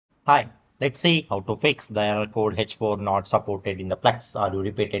Hi, let's see how to fix the error code H4 not supported in the Plex, or you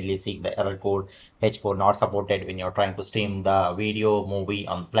repeatedly see the error code H4 not supported when you're trying to stream the video movie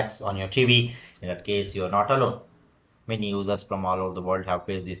on Plex on your TV. In that case, you're not alone. Many users from all over the world have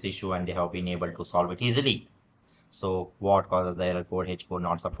faced this issue and they have been able to solve it easily. So what causes the error code H4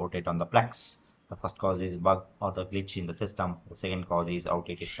 not supported on the Plex? The first cause is bug or the glitch in the system. The second cause is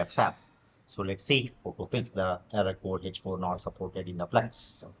outdated Plex app. So let's see how to fix the error code H4 not supported in the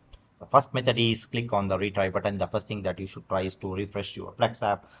Plex. The first method is click on the retry button. The first thing that you should try is to refresh your Plex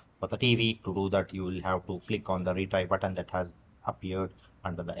app for the TV. To do that, you will have to click on the retry button that has appeared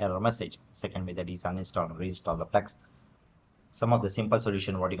under the error message. Second method is uninstall and reinstall the Plex. Some of the simple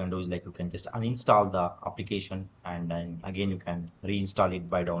solution, what you can do is like you can just uninstall the application and then again you can reinstall it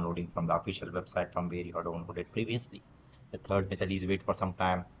by downloading from the official website from where you have downloaded previously. The third method is wait for some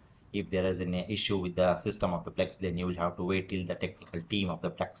time. If there is an issue with the system of the Plex, then you will have to wait till the technical team of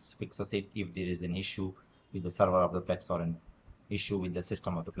the Plex fixes it. If there is an issue with the server of the Plex or an issue with the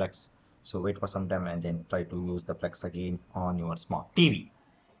system of the Plex, so wait for some time and then try to use the Plex again on your smart TV.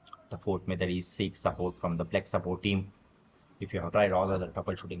 The fourth method is seek support from the Plex support team. If you have tried all other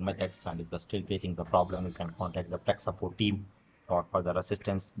troubleshooting methods and if you're still facing the problem, you can contact the Plex support team for further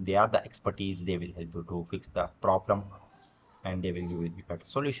assistance. They are the expertise. They will help you to fix the problem and they will give you the better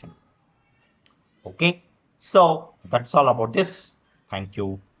solution. Okay, so that's all about this. Thank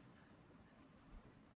you.